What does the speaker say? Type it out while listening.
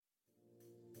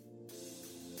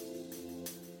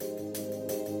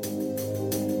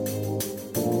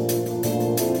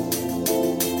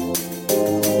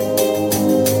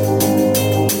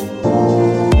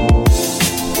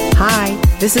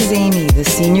This is Amy, the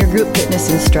Senior Group Fitness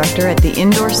Instructor at the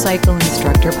Indoor Cycle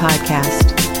Instructor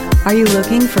Podcast. Are you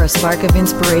looking for a spark of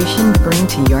inspiration to bring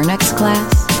to your next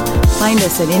class? Find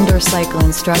us at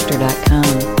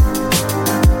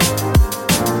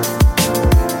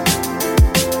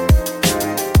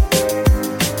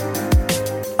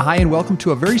indoorcycleinstructor.com. Hi, and welcome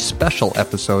to a very special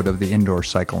episode of the Indoor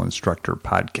Cycle Instructor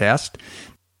Podcast.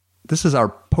 This is our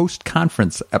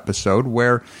post-conference episode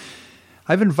where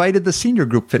I've invited the senior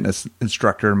group fitness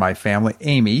instructor in my family,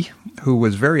 Amy, who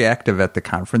was very active at the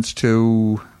conference,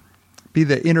 to be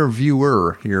the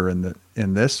interviewer here in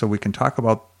this, so we can talk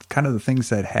about kind of the things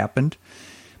that happened.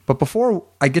 But before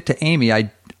I get to Amy,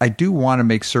 I do want to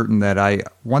make certain that I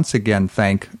once again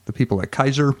thank the people at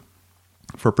Kaiser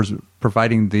for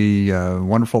providing the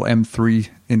wonderful M3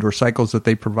 indoor cycles that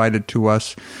they provided to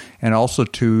us, and also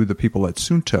to the people at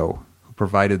Suunto who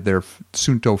provided their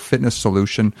Suunto fitness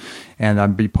solution. And I'll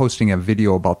be posting a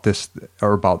video about this,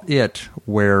 or about it,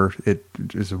 where it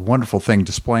is a wonderful thing,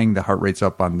 displaying the heart rates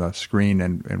up on the screen,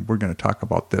 and we're going to talk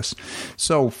about this.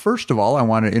 So first of all, I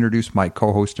want to introduce my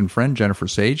co-host and friend, Jennifer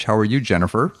Sage. How are you,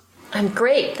 Jennifer? I'm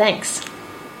great, thanks.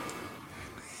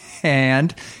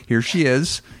 And here she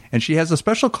is. And she has a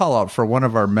special call out for one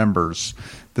of our members,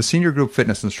 the senior group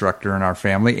fitness instructor in our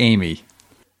family, Amy.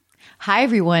 Hi,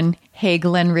 everyone. Hey,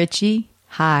 Glenn Ritchie.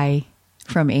 Hi,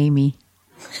 from Amy.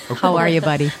 Okay. How are you,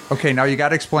 buddy? Okay, now you got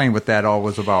to explain what that all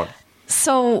was about.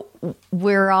 So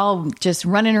we're all just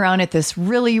running around at this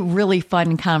really, really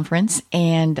fun conference,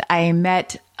 and I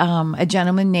met a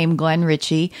gentleman named Glenn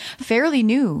Ritchie, fairly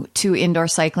new to indoor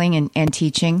cycling and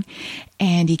teaching.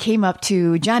 And he came up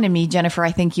to John and me. Jennifer,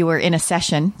 I think you were in a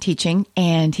session teaching,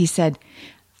 and he said,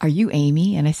 "Are you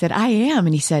Amy?" And I said, "I am."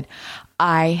 And he said,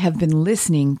 "I have been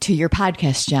listening to your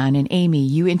podcast, John. And Amy,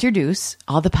 you introduce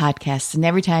all the podcasts. And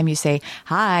every time you say,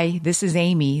 'Hi, this is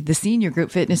Amy, the senior group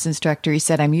fitness instructor,' he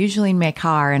said, 'I'm usually in my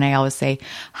car.' And I always say,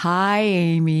 'Hi,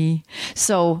 Amy.'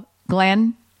 So,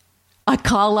 Glenn, a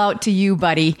call out to you,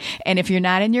 buddy. And if you're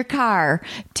not in your car,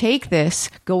 take this,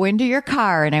 go into your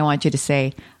car, and I want you to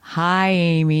say, 'Hi,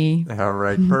 Amy.'" All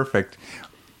right, perfect.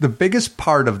 The biggest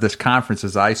part of this conference,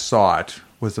 as I saw it,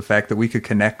 was the fact that we could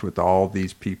connect with all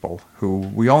these people who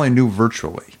we only knew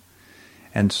virtually.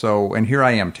 And here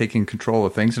I am taking control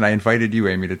of things, and I invited you,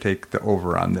 Amy, to take the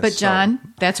over on this. But John,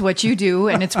 that's what you do,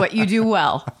 and it's what you do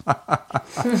well.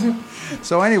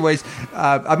 So anyways,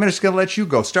 I'm just going to let you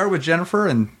go. Start with Jennifer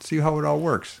and see how it all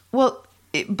works. Well,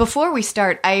 before we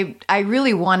start, I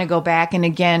really want to go back, and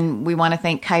again, we want to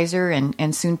thank Kaiser and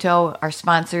Suunto, our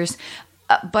sponsors.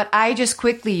 But I just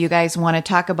quickly, you guys, want to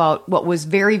talk about what was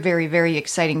very, very, very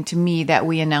exciting to me that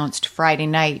we announced Friday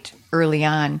night early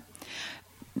on.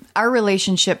 Our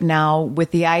relationship now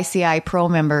with the ICI Pro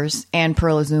members and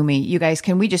Pearl Izumi. You guys,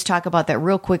 can we just talk about that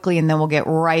real quickly, and then we'll get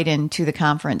right into the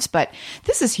conference. But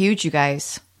this is huge, you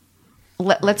guys.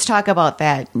 Let's talk about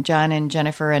that, John and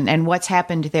Jennifer, and what's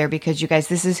happened there, because you guys,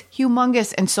 this is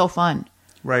humongous and so fun.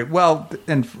 Right. Well,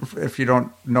 and if you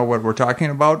don't know what we're talking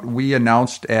about, we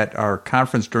announced at our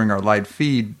conference during our live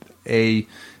feed a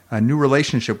new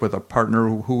relationship with a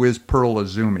partner who is Pearl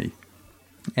Izumi.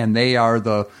 And they are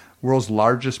the world's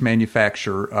largest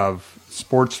manufacturer of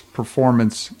sports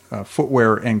performance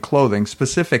footwear and clothing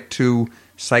specific to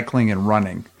cycling and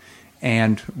running.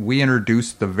 And we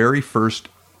introduced the very first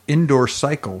indoor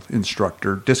cycle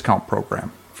instructor discount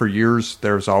program. For years,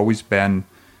 there's always been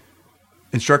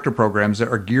instructor programs that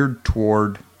are geared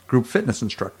toward group fitness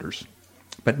instructors,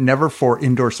 but never for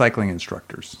indoor cycling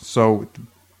instructors. So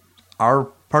our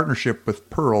partnership with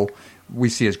Pearl, we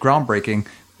see as groundbreaking,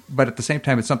 but at the same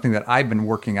time, it's something that I've been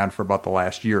working on for about the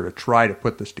last year to try to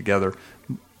put this together,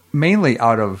 mainly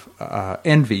out of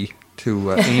envy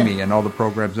to Amy and all the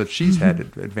programs that she's had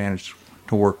advantage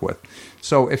to work with.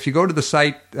 So if you go to the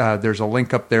site, there's a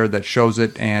link up there that shows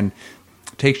it and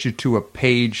takes you to a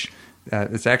page.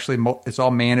 It's all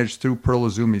managed through Pearl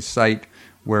Izumi's site,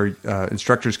 where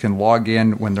instructors can log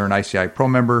in when they're an ICI Pro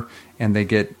member, and they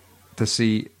get to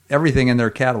see everything in their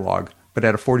catalog, but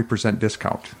at a 40%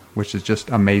 discount, which is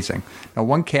just amazing. Now,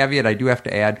 one caveat I do have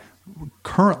to add: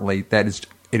 currently, it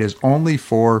is only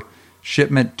for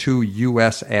shipment to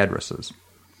U.S. addresses.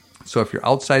 So if you're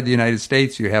outside the United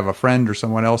States, you have a friend or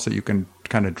someone else that you can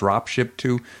kind of drop ship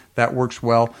to, that works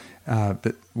well.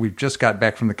 But we've just got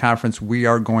back from the conference. We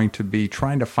are going to be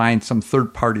trying to find some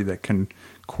third party that can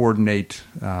coordinate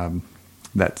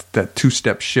that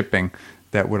two-step shipping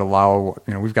that would allow,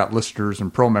 we've got listeners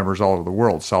and pro members all over the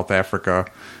world, South Africa,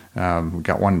 we've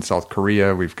got one in South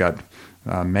Korea, we've got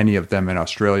many of them in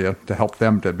Australia, to help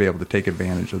them to be able to take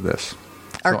advantage of this.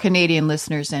 Our Canadian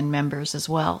listeners and members as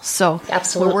well. So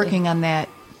absolutely, we're working on that.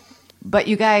 But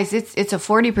you guys, it's a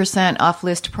 40% off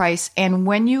list price. And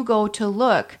when you go to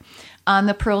look on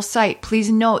the Pearl site, please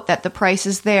note that the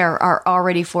prices there are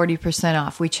already 40%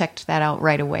 off. We checked that out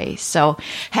right away. So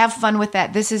have fun with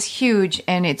that. This is huge,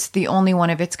 and it's the only one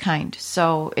of its kind.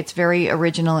 So it's very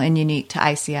original and unique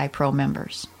to ICI Pro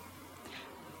members.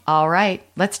 All right,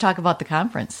 let's talk about the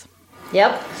conference.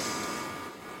 Yep.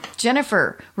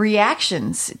 Jennifer,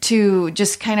 reactions to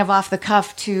just kind of off the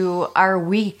cuff to our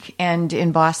weekend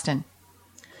in Boston.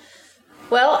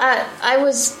 Well, I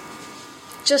was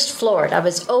just floored. I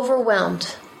was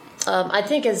overwhelmed. I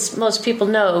think, as most people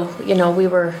know, we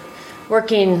were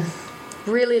working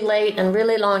really late and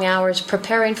really long hours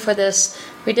preparing for this.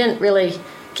 We didn't really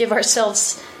give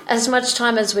ourselves as much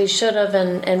time as we should have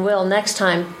and will next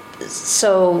time.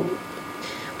 So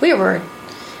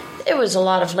it was a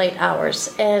lot of late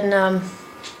hours. And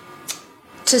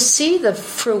to see the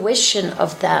fruition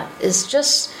of that is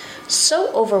just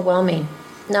so overwhelming.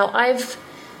 Now, I've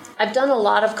done a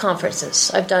lot of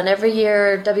conferences. I've done every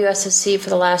year WSSC for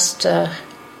the last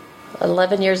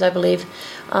 11 years, I believe,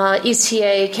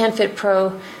 ECA, CanFit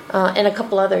Pro, and a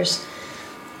couple others.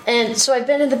 And so I've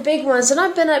been in the big ones, and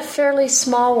I've been at fairly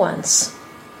small ones.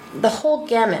 The whole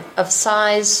gamut of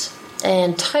size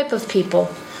and type of people.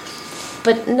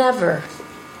 But never,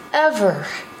 ever,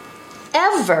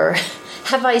 ever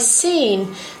have I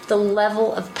seen the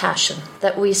level of passion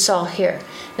that we saw here.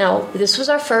 Now, this was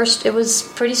our first. It was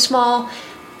pretty small.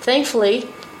 Thankfully,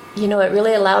 it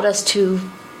really allowed us to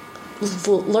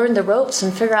learn the ropes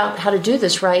and figure out how to do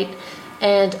this right.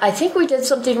 And I think we did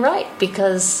something right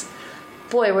because,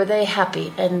 boy, were they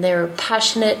happy. And they're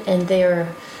passionate and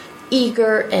they're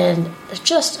eager and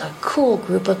just a cool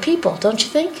group of people, don't you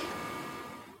think?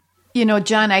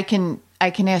 John, I can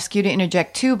ask you to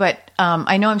interject too, but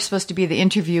I know I'm supposed to be the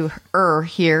interviewer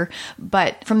here,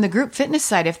 but from the group fitness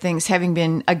side of things, having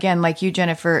been, again, like you,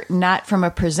 Jennifer, not from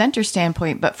a presenter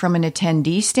standpoint, but from an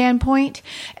attendee standpoint,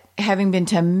 having been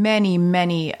to many,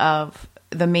 many of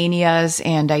the manias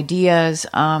and ideas,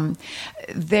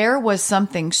 there was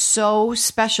something so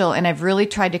special, and I've really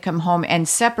tried to come home and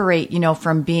separate,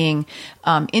 from being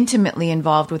intimately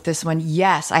involved with this one.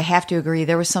 Yes, I have to agree.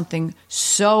 There was something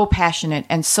so passionate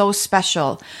and so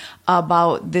special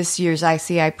about this year's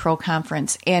ICI Pro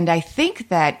Conference, and I think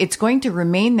that it's going to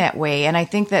remain that way, and I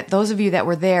think that those of you that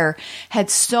were there had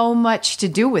so much to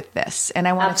do with this, and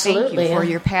I want to thank you for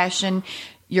your passion,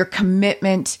 your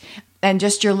commitment, and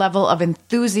just your level of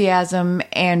enthusiasm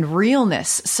and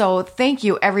realness. So thank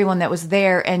you, everyone that was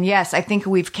there. And yes, I think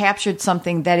we've captured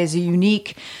something that is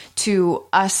unique to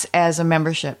us as a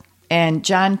membership. And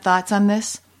John, thoughts on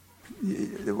this?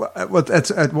 Well,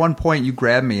 at one point you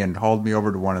grabbed me and hauled me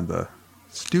over to one of the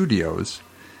studios,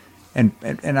 and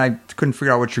I couldn't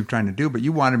figure out what you were trying to do, but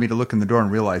you wanted me to look in the door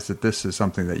and realize that this is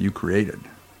something that you created,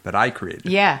 that I created.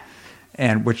 Yeah.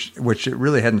 And which it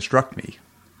really hadn't struck me.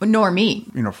 Nor me.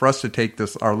 For us to take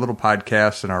this, our little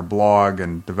podcast and our blog,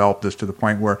 and develop this to the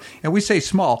point where, and we say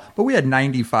small, but we had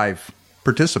 95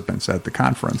 participants at the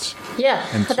conference. Yeah,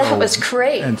 and so, that was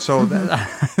great. And so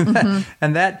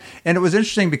that, and it was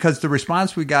interesting because the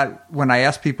response we got when I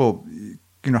asked people,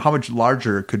 how much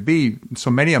larger it could be,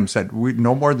 so many of them said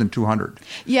no more than 200.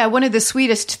 Yeah, one of the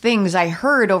sweetest things I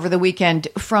heard over the weekend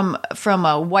from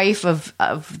a wife of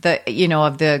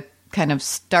the kind of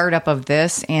startup of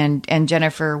this, and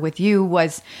Jennifer with you,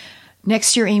 was,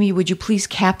 next year, Amy, would you please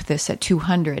cap this at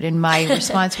 200? And my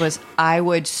response was, I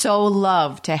would so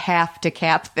love to have to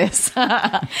cap this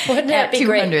Wouldn't that be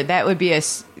 200. Great? That would be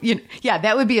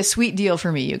that would be a sweet deal for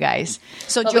me, you guys.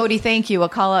 So Jody, thank you. A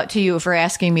call out to you for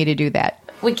asking me to do that.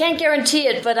 We can't guarantee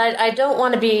it, but I don't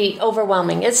want to be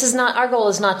overwhelming. This is not, our goal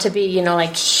is not to be,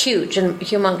 like huge and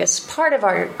humongous. Part of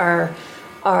our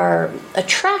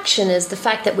attraction is the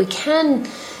fact that we can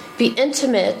be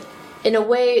intimate in a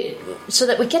way so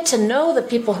that we get to know the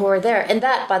people who are there. And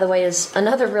that, by the way, is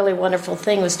another really wonderful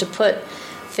thing, was to put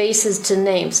faces to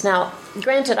names. Now,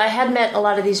 granted, I had met a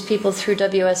lot of these people through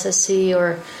WSSC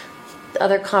or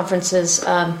other conferences.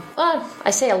 I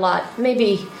say a lot,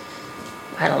 maybe,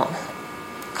 I don't know,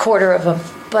 quarter of them.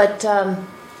 But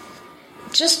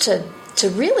just to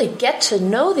really get to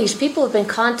know these people who've been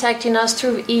contacting us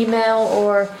through email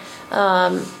or,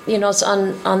 on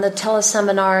the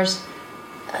teleseminars.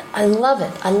 I love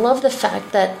it. I love the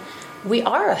fact that we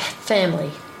are a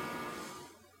family.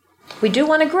 We do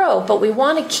want to grow, but we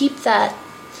want to keep that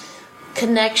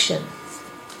connection.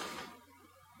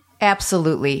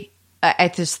 Absolutely.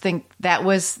 I just think that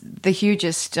was the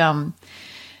hugest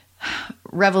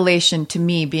revelation to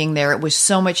me being there. It was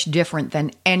so much different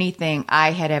than anything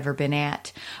I had ever been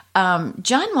at.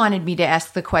 John wanted me to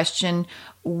ask the question,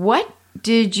 what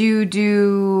did you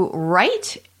do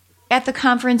right at the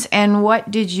conference, and what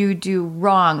did you do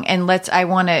wrong? And I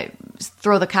want to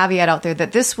throw the caveat out there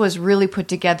that this was really put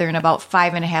together in about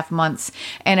 5.5 months.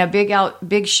 And a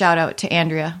big shout out to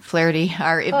Andrea Flaherty,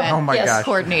 our event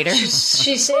coordinator.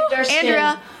 She saved our skin.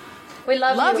 Andrea, we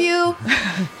love you.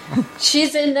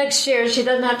 She's in next year. She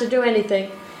doesn't have to do anything.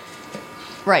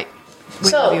 Right. We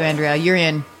love you, Andrea. You're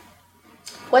in.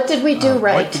 What did we do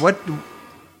right?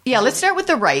 Yeah, let's start with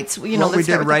the rights. Let's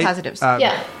start with the positives.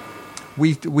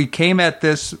 We came at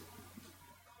this,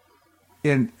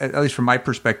 at least from my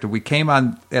perspective, we came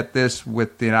on at this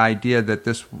with the idea that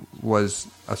this was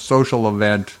a social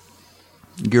event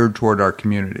geared toward our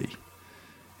community.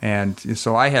 And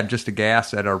so I had just a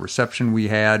gas at our reception we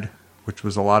had, which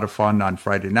was a lot of fun on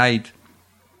Friday night.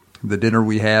 The dinner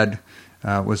we had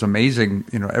was amazing.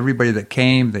 Everybody that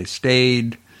came, they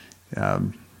stayed.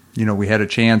 We had a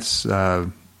chance,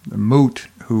 Moot,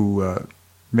 who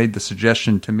made the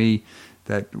suggestion to me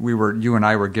that you and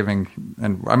I were giving,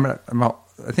 and I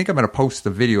think I'm going to post the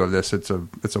video of this. It's a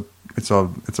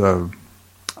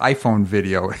iPhone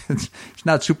video. It's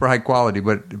not super high quality,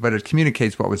 but it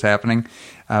communicates what was happening.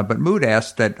 But Moot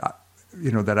asked that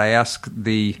I ask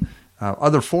the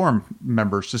other forum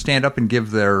members to stand up and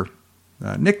give their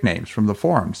nicknames from the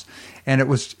forums, and it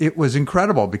was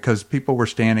incredible because people were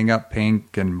standing up,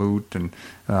 Pink and Moot and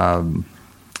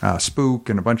Spook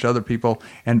and a bunch of other people,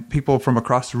 and people from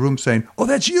across the room saying, "Oh,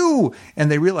 that's you!"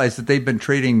 And they realized that they've been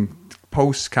trading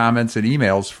posts, comments, and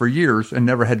emails for years and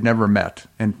never met.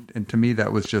 And to me,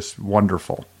 that was just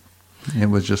wonderful.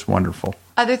 It was just wonderful.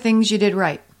 Other things you did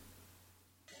right.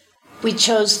 We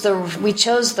chose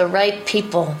the right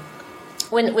people.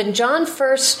 When John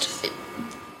first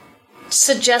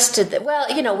suggested that,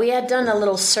 we had done a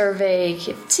little survey,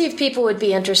 see if people would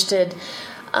be interested.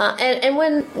 And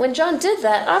when John did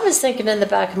that, I was thinking in the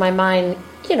back of my mind,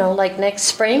 like next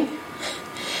spring.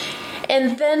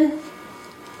 And then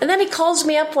he calls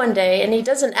me up one day, and he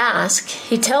doesn't ask.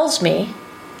 He tells me,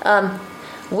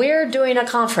 we're doing a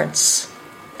conference,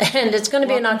 and it's going to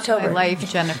be in October. My life,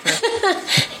 Jennifer.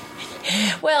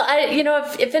 Well,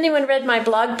 if anyone read my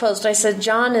blog post, I said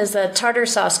John is a tartar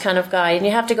sauce kind of guy, and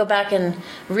you have to go back and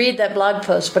read that blog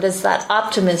post. But it's that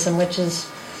optimism, which is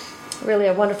really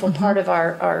a wonderful part of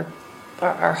our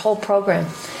whole program.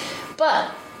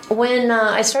 But when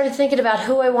I started thinking about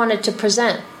who I wanted to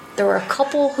present, there were a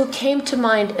couple who came to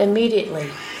mind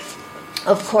immediately.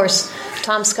 Of course,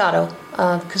 Tom Scotto,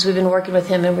 because we've been working with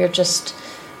him, and we're just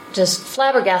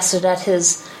flabbergasted at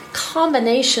his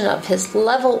combination of his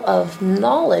level of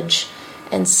knowledge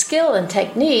and skill and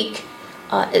technique,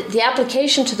 the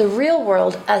application to the real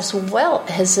world, as well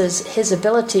as his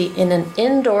ability in an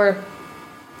indoor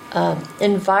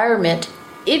environment,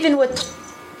 even with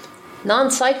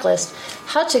non-cyclists,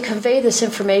 how to convey this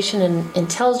information in an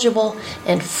intelligible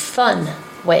and fun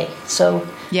way. So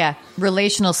yeah,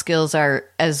 relational skills are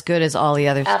as good as all the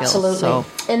other skills. Absolutely. So.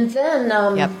 And then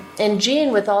and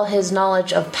Gene, with all his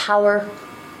knowledge of power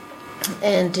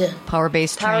and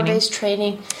power-based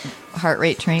training, heart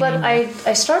rate training. But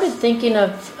I started thinking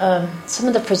of some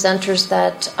of the presenters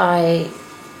that I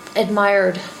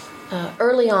admired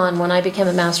early on when I became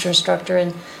a master instructor,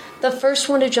 and the first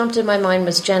one who jumped in my mind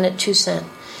was Janet Toussaint.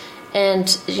 And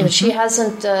she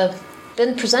hasn't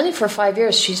been presenting for 5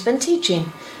 years. She's been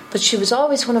teaching, but she was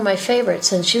always one of my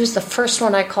favorites, and she was the first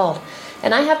one I called.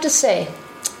 And I have to say,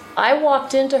 I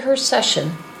walked into her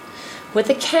session with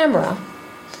a camera,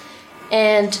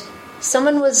 and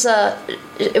someone was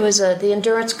the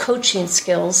endurance coaching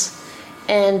skills,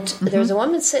 and there was a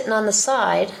woman sitting on the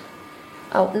side,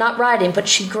 not riding, but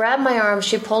she grabbed my arm,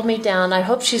 she pulled me down. I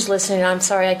hope she's listening. I'm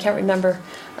sorry, I can't remember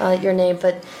your name,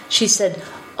 but she said,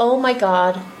 "Oh my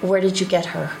God, where did you get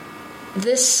her?"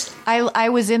 I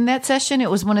was in that session. It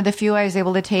was one of the few I was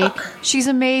able to take. She's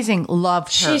amazing.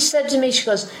 Loved her. She said to me, she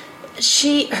goes,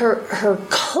 her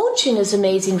coaching is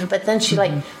amazing, but then she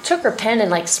took her pen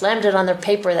and slammed it on the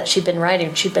paper that she'd been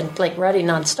writing. She'd been writing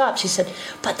nonstop. She said,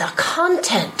 but the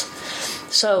content.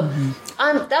 So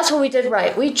that's what we did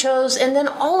right. We chose, and then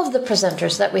all of the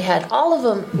presenters that we had, all of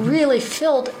them really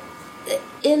filled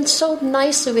in so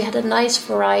nicely. We had a nice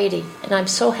variety, and I'm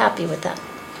so happy with that.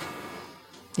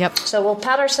 Yep. So we'll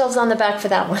pat ourselves on the back for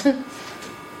that one.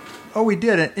 Oh, we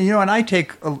did it. And I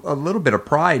take a little bit of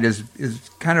pride is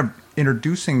kind of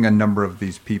introducing a number of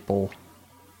these people,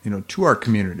 to our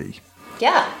community.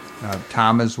 Yeah.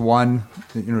 Tom is one.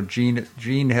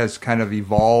 Gene has kind of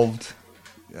evolved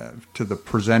to the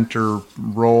presenter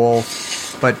role,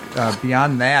 but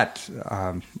beyond that,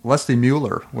 Leslie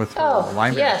Mueller with her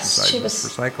alignment exercises for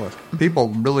cyclists. People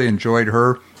really enjoyed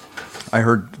her. I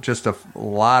heard just a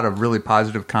lot of really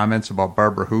positive comments about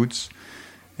Barbara Hoots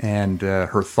and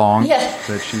her thong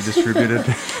that she distributed.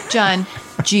 John,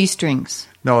 G-strings.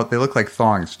 No, they look like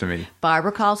thongs to me.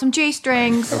 Barbara calls them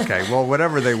G-strings. Okay, well,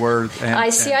 whatever they were.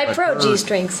 ICI Pro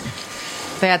G-strings.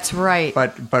 That's right.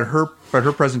 But her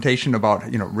presentation about,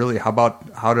 really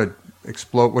how to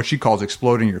explode, what she calls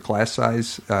exploding your class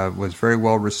size, was very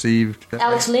well received.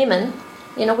 Alex Lehman,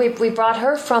 we brought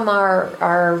her from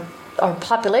our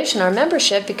population, our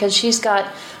membership, because she's got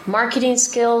marketing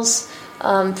skills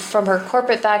from her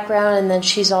corporate background, and then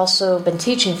she's also been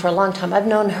teaching for a long time. I've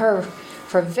known her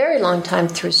for a very long time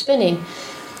through spinning,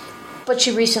 but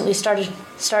she recently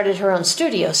started her own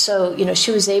studio, so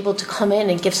she was able to come in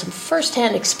and give some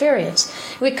firsthand experience.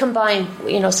 We combined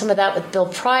some of that with Bill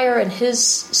Pryor and his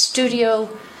studio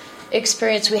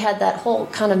experience. We had that whole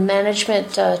kind of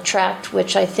management tract,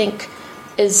 which I think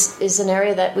is an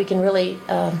area that we can really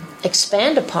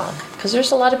expand upon, because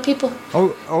there's a lot of people.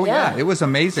 Oh yeah. It was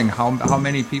amazing how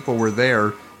many people were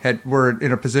there, were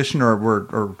in a position or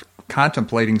were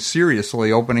contemplating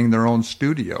seriously opening their own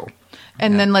studio.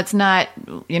 And then let's not,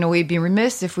 we'd be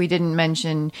remiss if we didn't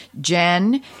mention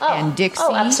Jen and Dixie.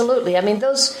 Oh, absolutely. I mean,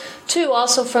 those two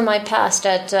also from my past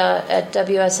at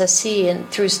WSSC and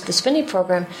through the spinning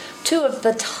program, two of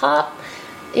the top,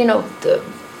 the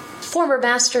former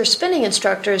master spinning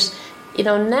instructors,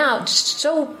 now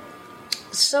so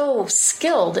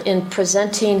skilled in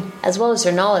presenting as well as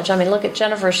their knowledge. I mean, look at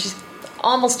Jennifer. She's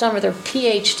almost done with her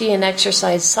PhD in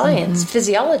exercise science,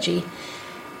 physiology.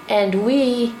 And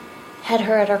we had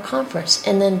her at our conference.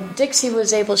 And then Dixie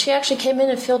she actually came in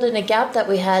and filled in a gap that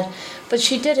we had, but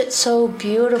she did it so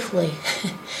beautifully.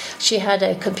 She had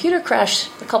a computer crash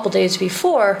a couple days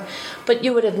before, but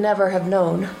you would have never have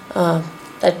known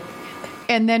that.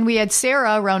 And then we had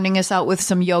Sarah rounding us out with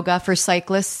some yoga for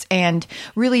cyclists and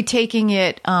really taking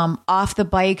it off the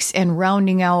bikes and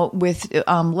rounding out with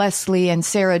Leslie and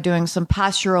Sarah doing some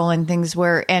postural and things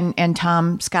and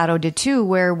Tom Scotto did too,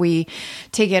 where we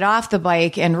take it off the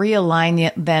bike and realign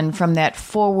it then from that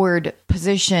forward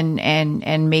position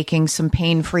and making some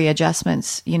pain-free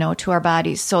adjustments, to our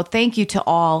bodies. So thank you to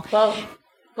all. Well,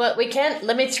 we can't,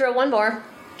 let me throw one more.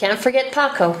 Can't forget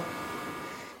Paco.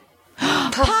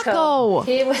 Paco!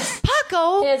 He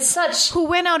had who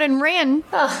went out and ran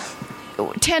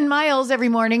 10 miles every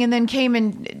morning and then came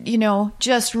and,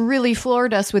 just really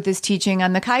floored us with his teaching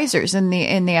on the Kaisers in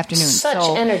the afternoon.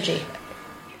 Such energy.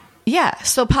 Yeah.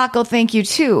 So Paco, thank you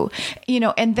too.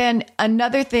 And then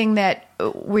another thing that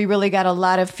we really got a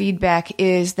lot of feedback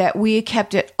is that we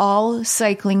kept it all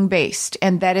cycling based.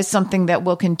 And that is something that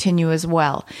will continue as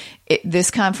well.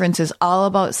 This conference is all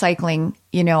about cycling,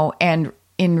 and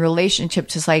in relationship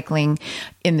to cycling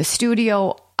in the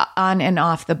studio, on and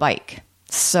off the bike.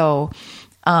 So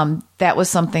that was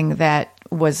something that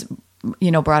was,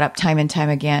 brought up time and time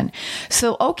again.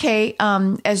 So, okay,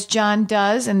 as John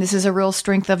does, and this is a real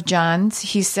strength of John's,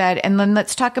 he said, and then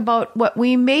let's talk about what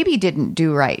we maybe didn't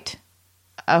do right.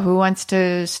 Who wants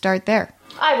to start there?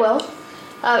 I will.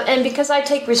 And because I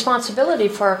take responsibility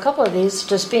for a couple of these,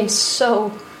 just being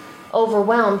so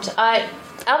overwhelmed,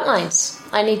 outlines.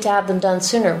 I need to have them done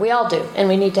sooner. We all do. And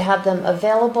we need to have them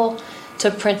available to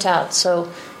print out.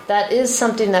 So that is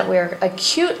something that we're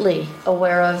acutely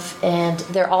aware of. And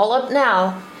they're all up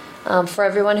now. For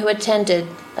everyone who attended,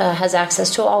 has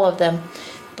access to all of them.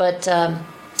 But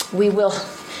we will,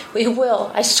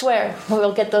 I swear, we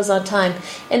will get those on time.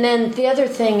 And then the other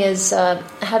thing is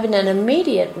having an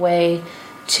immediate way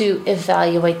to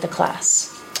evaluate the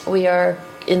class. We are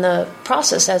in the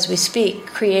process, as we speak,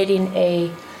 creating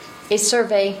a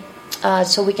survey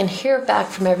so we can hear back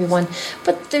from everyone.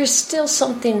 But there's still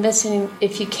something missing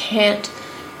if you can't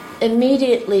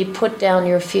immediately put down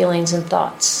your feelings and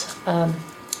thoughts.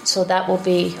 So that will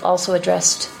be also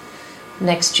addressed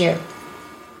next year.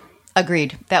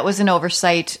 Agreed. That was an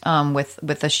oversight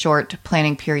with a short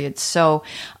planning period. So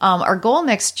our goal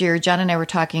next year, John and I were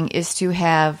talking, is to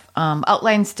have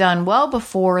outlines done well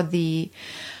before the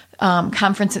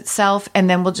conference itself, and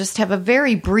then we'll just have a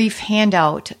very brief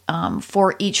handout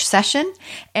for each session,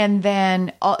 and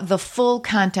then the full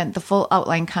content, the full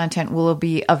outline content will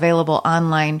be available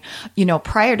online,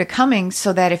 prior to coming,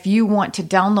 so that if you want to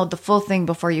download the full thing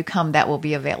before you come, that will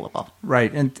be available.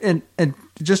 Right, and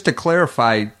just to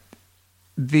clarify,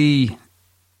 the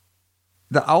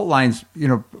outlines,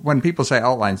 when people say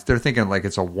outlines, they're thinking like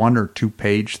it's a 1 or 2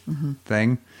 page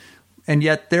thing. And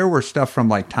yet there were stuff from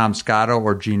like Tom Scotto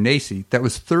or Gene Nacy that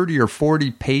was 30 or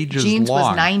 40 pages Gene's long.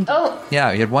 was 90. Oh.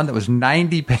 Yeah, he had one that was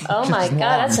 90 pages Oh, my God, long.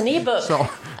 that's an ebook. So,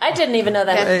 I didn't even know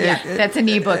that. That's an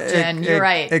ebook, Jen. You're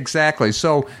right. Exactly.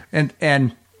 So, and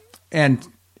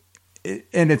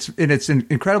and it's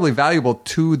incredibly valuable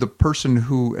to the person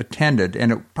who attended,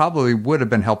 and it probably would have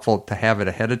been helpful to have it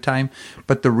ahead of time.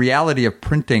 But the reality of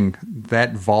printing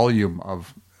that volume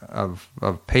of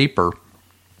paper,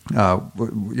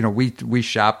 we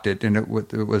shopped it, and it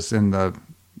was in the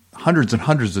hundreds and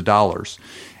hundreds of dollars,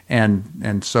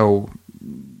 and so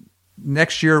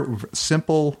next year,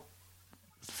 simple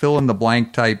fill in the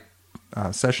blank type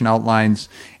session outlines,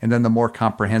 and then the more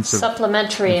comprehensive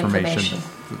supplementary information.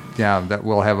 Yeah, that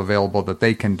we'll have available that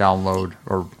they can download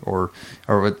or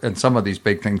and some of these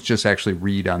big things just actually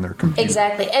read on their computer.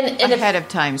 Exactly, and ahead of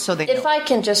time, so they. If I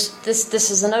can just this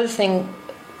is another thing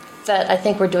that I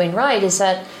think we're doing right is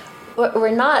that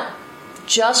we're not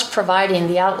just providing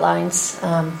the outlines,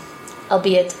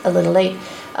 albeit a little late.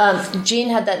 Jean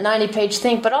had that 90-page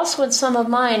thing, but also in some of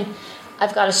mine,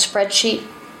 I've got a spreadsheet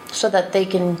so that they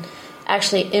can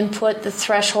actually input the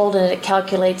threshold and it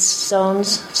calculates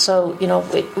zones. So,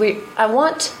 we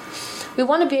want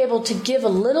to be able to give a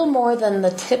little more than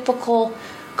the typical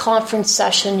conference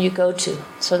session you go to.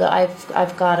 So that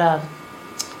I've got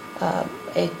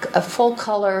a full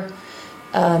color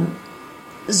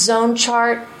zone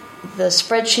chart, the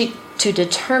spreadsheet to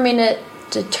determine it,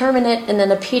 and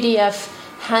then a PDF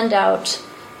handout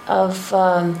of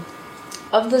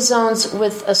the zones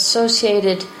with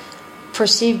associated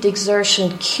perceived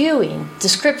exertion cueing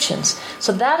descriptions.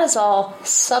 So that is all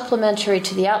supplementary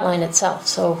to the outline itself.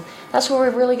 So that's what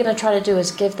we're really going to try to do,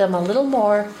 is give them a little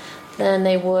more than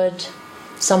they would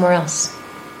somewhere else.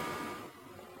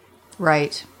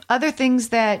 Right. Other things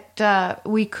that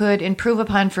we could improve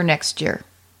upon for next year.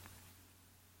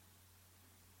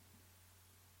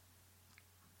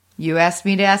 You asked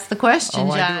me to ask the question,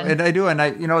 John. I do. And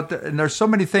there's so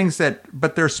many things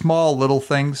but they're small little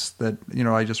things that,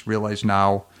 I just realize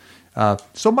now.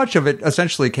 So much of it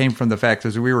essentially came from the fact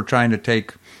that we were trying to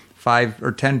take 5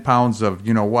 or 10 pounds of,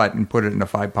 and put it in a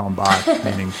 5-pound box,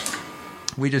 meaning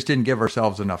we just didn't give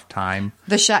ourselves enough time.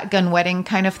 The shotgun wedding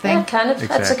kind of thing? Yeah, kind of.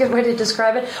 Exactly. That's a good way to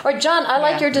describe it. Or, John, I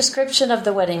like your description of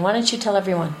the wedding. Why don't you tell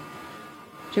everyone? Do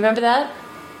you remember that?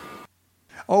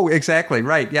 Oh, exactly.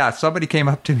 Right. Yeah. Somebody came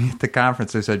up to me at the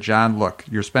conference. They said, John, look,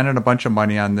 you're spending a bunch of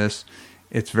money on this.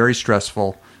 It's very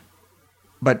stressful,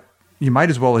 but you might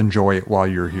as well enjoy it while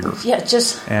you're here. Yeah,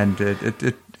 And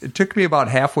it took me about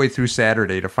halfway through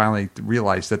Saturday to finally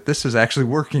realize that this is actually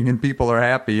working and people are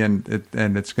happy and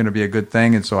it's going to be a good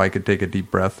thing. And so I could take a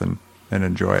deep breath and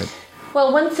enjoy it.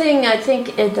 Well, one thing I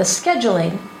think in the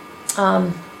scheduling,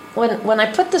 when I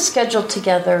put the schedule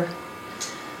together,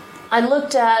 I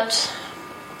looked at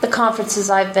the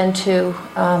conferences I've been to,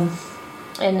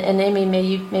 and Amy,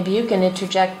 maybe you can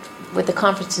interject with the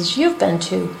conferences you've been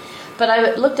to, but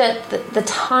I looked at the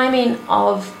timing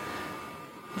of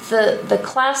the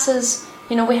classes.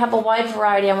 We have a wide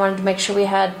variety. I wanted to make sure we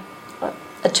had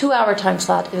a 2-hour time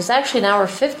slot. It was actually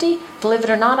 1:50. Believe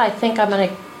it or not, I think I'm going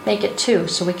to make it 2,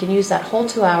 so we can use that whole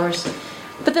 2 hours.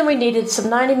 But then we needed some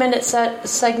 90-minute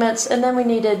segments, and then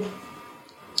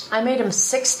I made them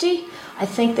 60. I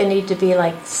think they need to be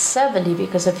like 70,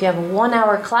 because if you have a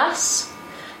 1-hour class,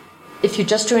 if you're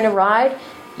just doing a ride,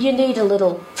 you need a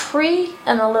little pre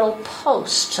and a little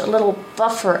post, a little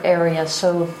buffer area.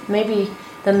 So maybe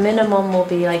the minimum will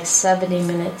be like 70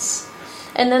 minutes.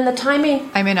 And then the timing...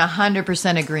 I'm in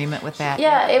 100% agreement with that.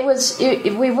 Yeah,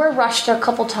 we were rushed a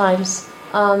couple times,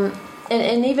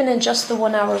 and even in just the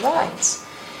 1-hour rides.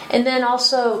 And then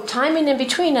also timing in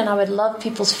between, and I would love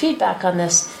people's feedback on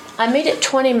this. I made it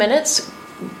 20 minutes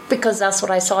because that's what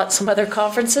I saw at some other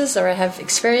conferences, or I have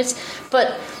experience.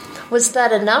 But was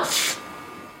that enough?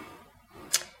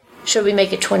 Should we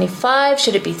make it 25?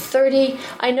 Should it be 30?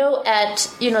 I know at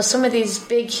some of these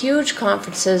big, huge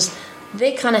conferences,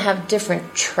 they kind of have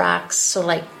different tracks. So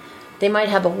like they might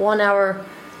have a 1-hour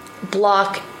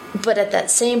block, but at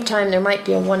that same time there might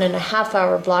be a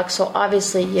 1.5-hour block. So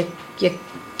obviously you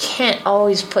can't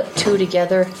always put two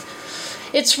together.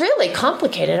 It's really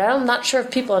complicated. I'm not sure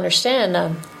if people understand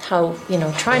how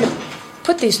trying to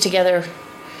put these together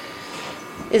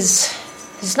is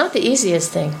not the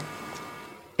easiest thing.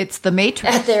 It's the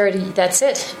matrix. That's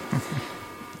it.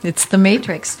 It's the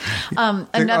matrix.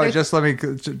 Just let me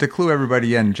to clue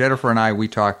everybody in. Jennifer and I, we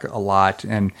talk a lot,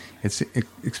 and it's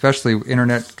especially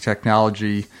internet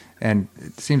technology. And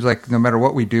it seems like no matter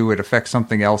what we do, it affects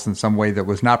something else in some way that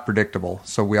was not predictable.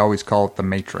 So we always call it the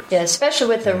matrix. Yeah, especially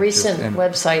with the recent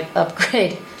website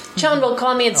upgrade. John will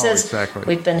call me and says, exactly.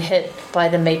 We've been hit by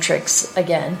the matrix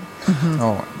again. Mm-hmm.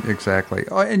 Oh, exactly.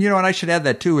 Oh, and I should add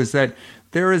that too, is that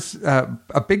there is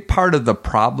a big part of the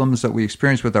problems that we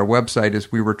experienced with our website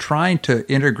is we were trying to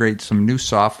integrate some new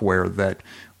software that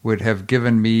would have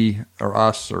given me or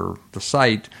us or the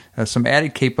site some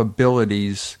added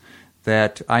capabilities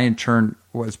that I in turn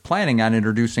was planning on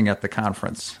introducing at the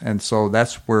conference. And so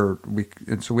that's where we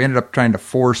ended up trying to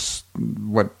force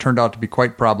what turned out to be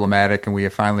quite problematic, and we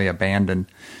have finally abandoned.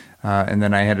 And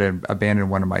then I had to abandon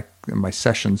one of my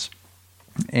sessions.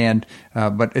 And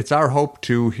but it's our hope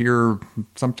to here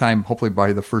sometime, hopefully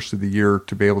by the first of the year,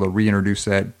 to be able to reintroduce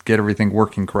that, get everything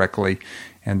working correctly,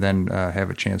 and then have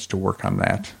a chance to work on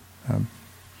that.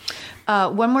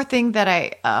 One more thing that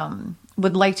I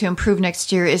would like to improve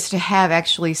next year is to have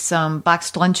actually some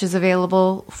boxed lunches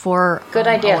available for Good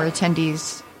idea. Our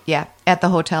attendees. Yeah, at the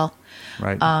hotel.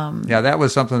 Right. That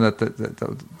was something that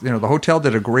the hotel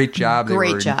did a great job. They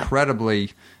were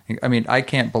incredibly. I mean, I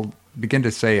can't begin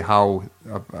to say how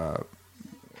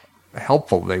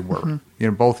helpful they were.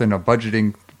 Mm-hmm. Both in a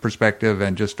budgeting perspective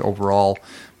and just overall.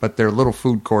 But their little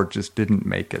food court just didn't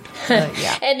make it.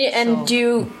 Yeah. And do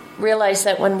you realize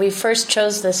that when we first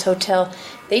chose this hotel,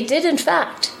 they did in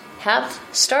fact have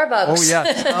Starbucks? Oh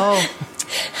yes.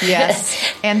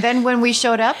 Yes. And then when we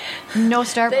showed up, no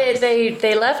Starbucks.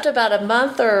 They left about a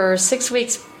month or 6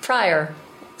 weeks prior,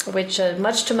 which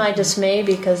much to my dismay,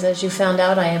 because as you found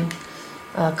out, I am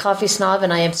a coffee snob,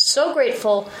 and I am so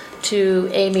grateful to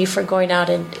Amy for going out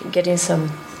and getting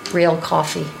some real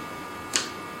coffee.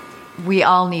 We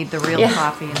all need the real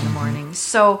coffee in the morning.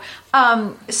 So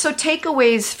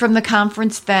takeaways from the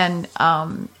conference then,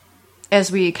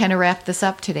 as we kind of wrap this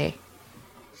up today.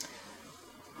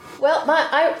 Well,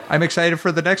 I'm excited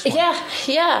for the next one.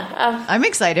 Yeah. I'm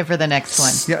excited for the next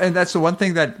one. Yeah, and that's the one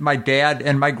thing that my dad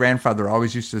and my grandfather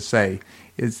always used to say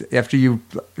is after you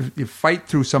fight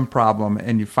through some problem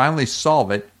and you finally solve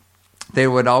it, they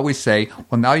would always say,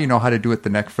 well, now you know how to do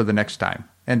it for the next time.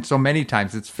 And so many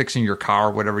times it's fixing your car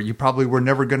or whatever. You probably were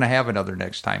never going to have another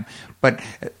next time. But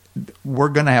we're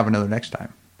going to have another next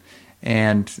time.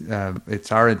 And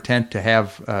it's our intent to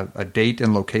have a date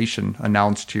and location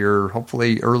announced here,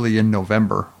 hopefully early in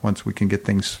November, once we can get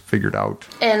things figured out.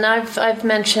 And I've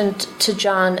mentioned to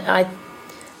John,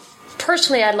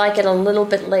 personally I'd like it a little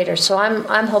bit later. So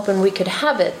I'm hoping we could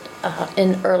have it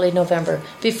in early November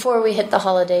before we hit the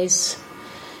holidays.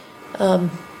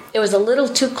 It was a little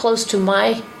too close to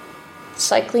my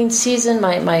cycling season,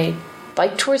 my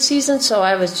bike tour season, so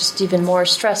I was just even more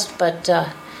stressed. But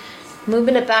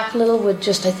moving it back a little would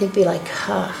just, I think, be like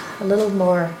a little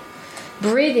more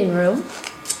breathing room.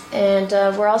 And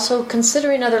we're also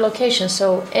considering other locations,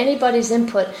 so anybody's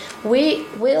input. We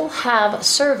will have a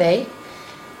survey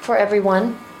for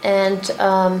everyone and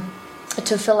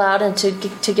to fill out and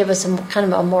to give us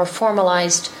kind of a more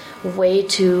formalized way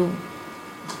to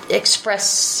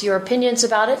express your opinions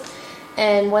about it.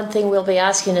 And one thing we'll be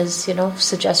asking is,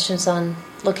 suggestions on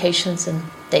locations and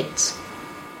dates.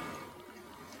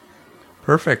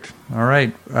 Perfect. All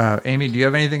right. Amy, do you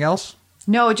have anything else?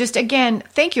 No, just again,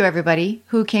 thank you everybody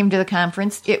who came to the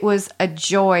conference. It was a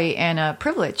joy and a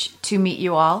privilege to meet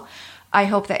you all. I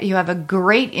hope that you have a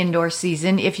great indoor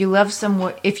season. If you live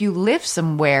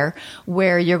somewhere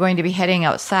where you're going to be heading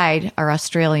outside, our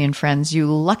Australian friends, you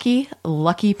lucky,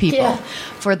 lucky people. Yeah.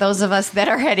 For those of us that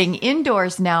are heading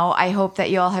indoors now, I hope that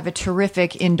you all have a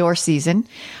terrific indoor season.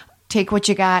 Take what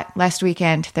you got. Last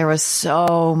weekend, there was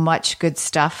so much good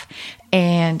stuff.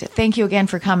 And thank you again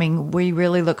for coming. We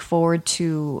really look forward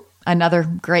to another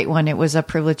great one. It was a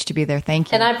privilege to be there.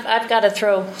 Thank you. And I've got to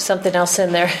throw something else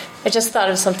in there. I just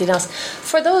thought of something else.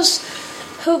 For those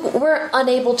who were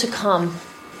unable to come,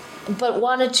 but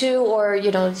wanted to, or,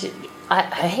 and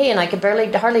I could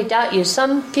hardly doubt you.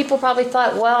 Some people probably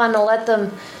thought, well, I'm going to let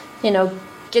them,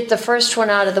 get the first one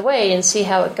out of the way and see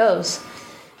how it goes.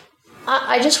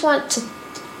 I just want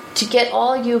to get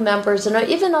all you members, and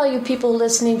even all you people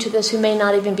listening to this who may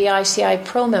not even be ICI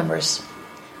Pro members.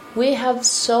 We have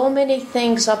so many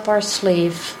things up our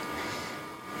sleeve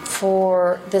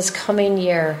for this coming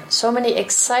year. So many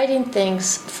exciting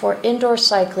things for indoor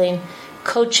cycling,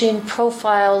 coaching,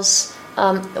 profiles,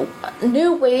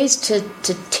 new ways to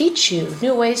teach you,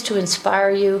 new ways to inspire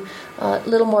you, a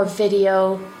little more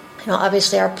video.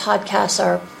 Obviously our podcasts,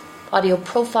 our audio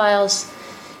profiles.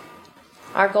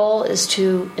 Our goal is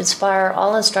to inspire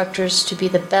all instructors to be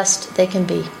the best they can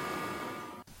be.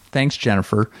 Thanks,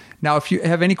 Jennifer. Now, if you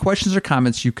have any questions or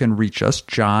comments, you can reach us,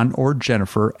 John or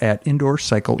Jennifer, at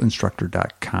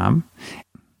indoorcycleinstructor.com.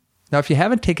 Now, if you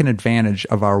haven't taken advantage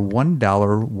of our $1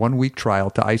 1-week trial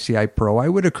to ICI Pro, I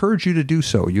would encourage you to do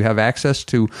so. You have access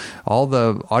to all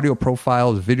the audio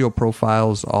profiles, video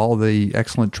profiles, all the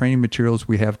excellent training materials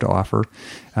we have to offer.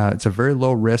 It's a very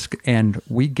low risk, and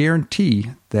we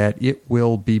guarantee that it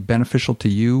will be beneficial to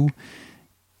you,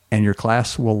 and your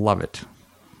class will love it.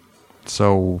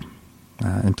 So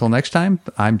until next time,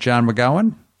 I'm John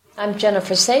McGowan. I'm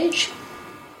Jennifer Sage.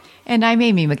 And I'm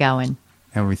Amy McGowan.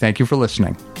 And we thank you for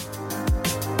listening.